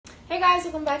Hey guys,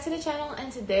 welcome back to the channel, and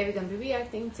today we're going to be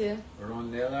reacting to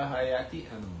Ronela Hajati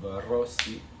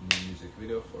Varrosi music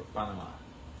video for Panama.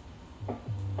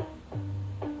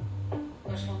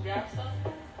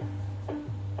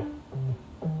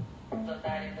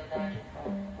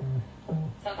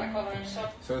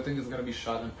 So I think it's gonna be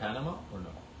shot in Panama or no?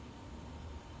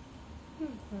 I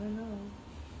don't know.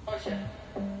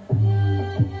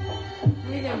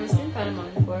 We've never seen Panama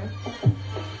before.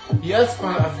 Yes,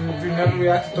 but we never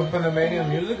reacted to a Panamanian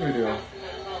music video.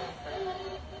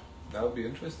 That would be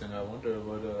interesting. I wonder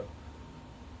what.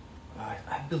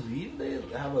 I believe they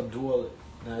have a dual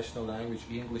national language,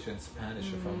 English and Spanish,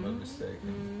 if I'm not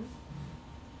mistaken.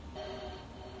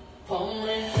 I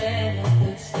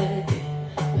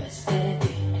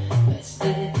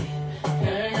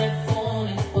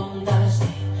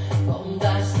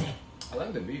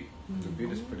like the beat. The beat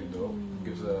is pretty dope. It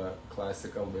gives a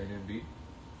classic Albanian beat.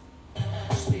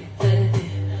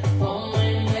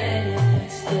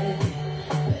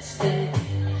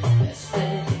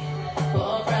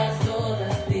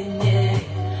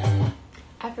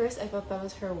 At first I thought that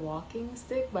was her walking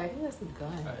stick, but I think that's a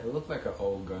gun. It looked like an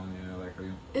old gun, you know, like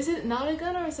a... Is it not a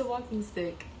gun or is it a walking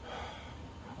stick?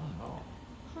 I don't know.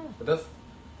 Huh. But that's...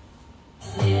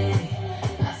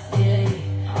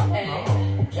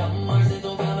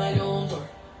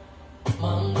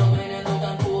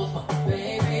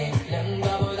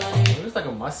 It's like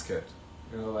a musket,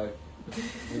 you know, like,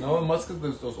 you know, a musket,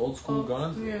 there's those old school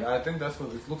guns. Yeah. I think that's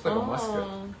what it looks like, a musket.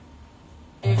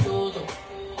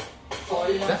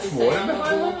 That's water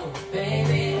behind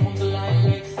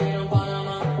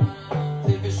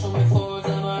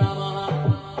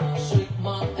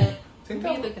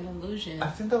Like an illusion. I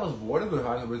think that was water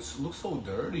behind it, but it looks so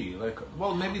dirty. Like,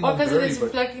 well, maybe Or not because dirty, it's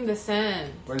reflecting the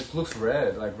sand. but it looks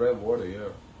red, like red water, yeah.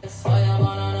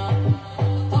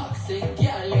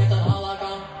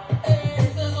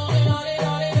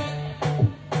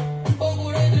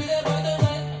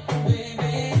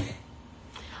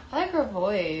 I like her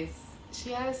voice.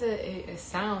 She has a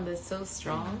sound that's so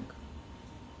strong.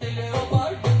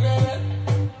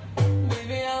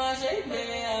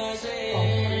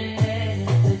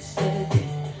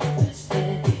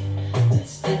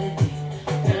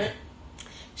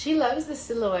 She loves the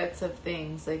silhouettes of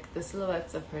things, like the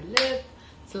silhouettes of her lip,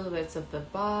 silhouettes of the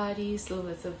body,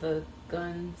 silhouettes of the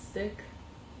gun stick.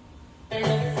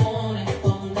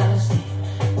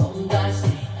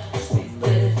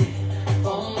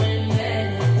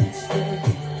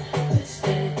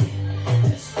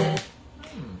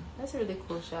 That's a really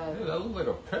cool shot. Yeah, that looks like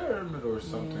a pyramid or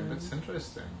something. That's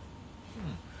interesting.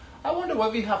 I wonder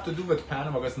what we have to do with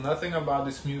Panama, because nothing about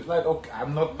this music, like, okay,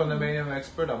 I'm not Panamanian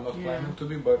expert, I'm not claiming to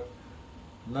be, but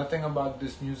nothing about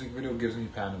this music video gives me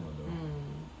Panama though.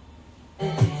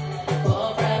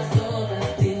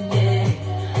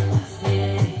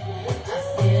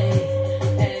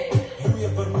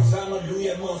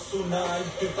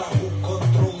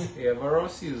 Yeah,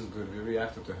 Varrosi is good. We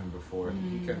reacted to him before.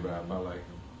 He can rap. I like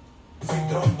him. I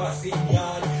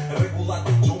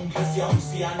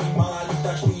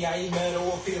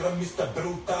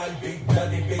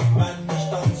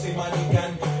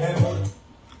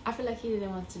feel like he didn't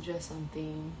want to dress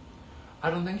something. I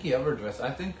don't think he ever dressed.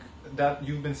 I think that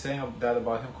you've been saying that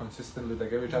about him consistently.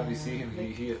 Like every time we see him,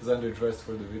 he is underdressed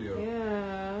for the video.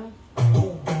 Yeah.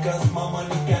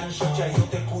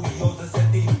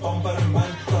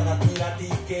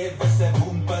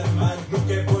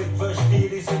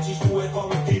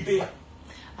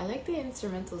 I like the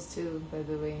instrumentals too, by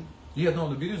the way. Yeah, no,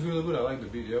 the beat is really good. I like the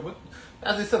beat. Yeah, but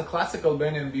as I said, classic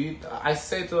Albanian beat. I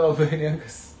say to Albanian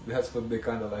because that's what they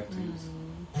kind of like to use.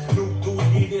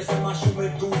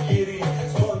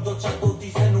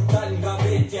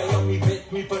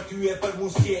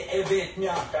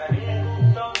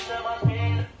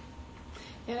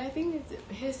 And I think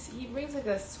he brings like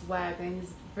a swag, and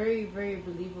he's very, very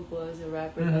believable as a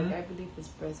rapper. Like, I believe his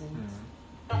presence.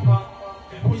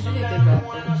 He's really a good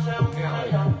rapper.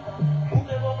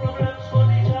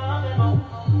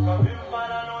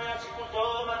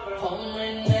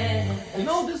 You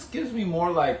know, this gives me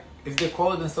more like, if they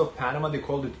call it instead of Panama, they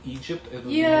called it Egypt, it would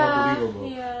be more believable.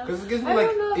 Because it gives me like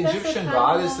Egyptian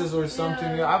goddesses or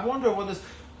something. Yeah. I wonder what this...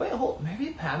 Wait,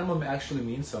 maybe Panama actually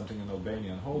means something in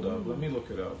Albanian. Hold up, let me look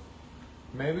it up.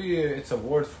 Maybe it's a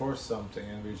word for something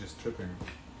and we're just tripping.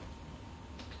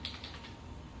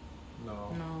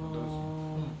 No. It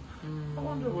doesn't. I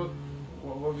wonder what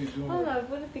we do. I don't know, I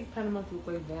wouldn't think Panama look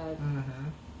like that.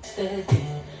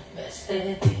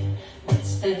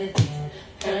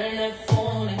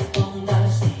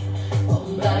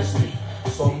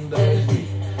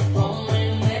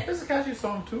 It's a catchy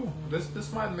song too.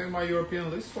 This might make my European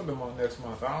list for the month next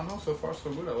month. I don't know. So far, so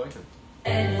good. I like it.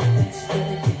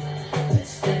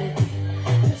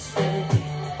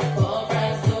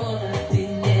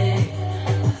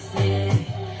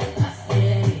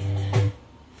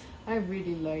 I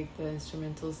really like the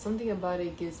instrumentals. Something about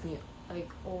it gives me like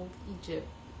old Egypt.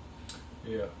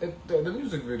 Yeah, the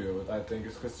music video, I think,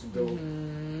 is because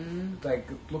like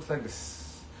it looks like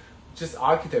this, just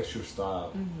architecture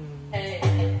style.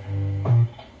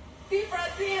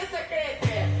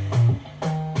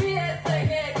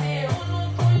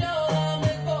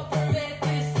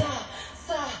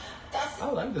 I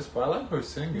like this part. I like her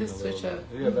singing This a little switch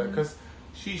up. bit. Yeah, because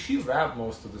she rapped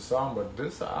most of the song, but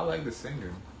this I like the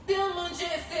singing.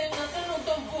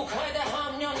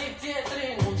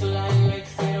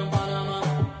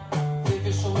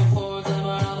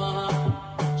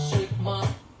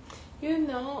 You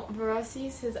know, Varrosi,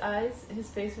 his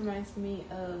face reminds me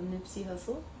of Nipsey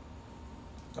Hussle.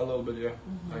 A little bit, yeah.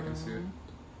 I can see it.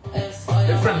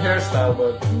 Different hairstyle,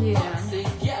 but yeah.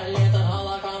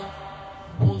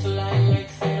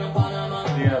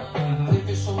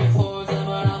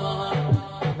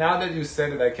 Now that you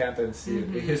said it, I can't unsee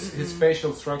it. His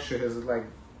facial structure is like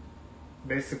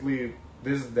basically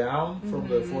this down from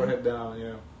the forehead down,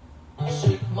 yeah.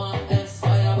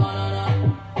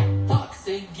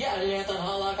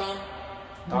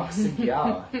 Toxic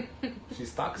gal.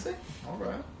 She's toxic?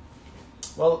 Alright.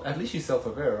 Well, at least she's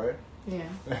self-aware, right? Yeah.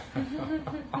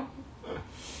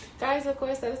 Guys, of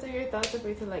course, let us know your thoughts. Don't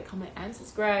forget to like, comment, and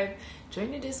subscribe.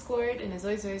 Join the Discord, and as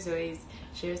always,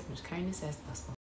 share as much kindness as possible.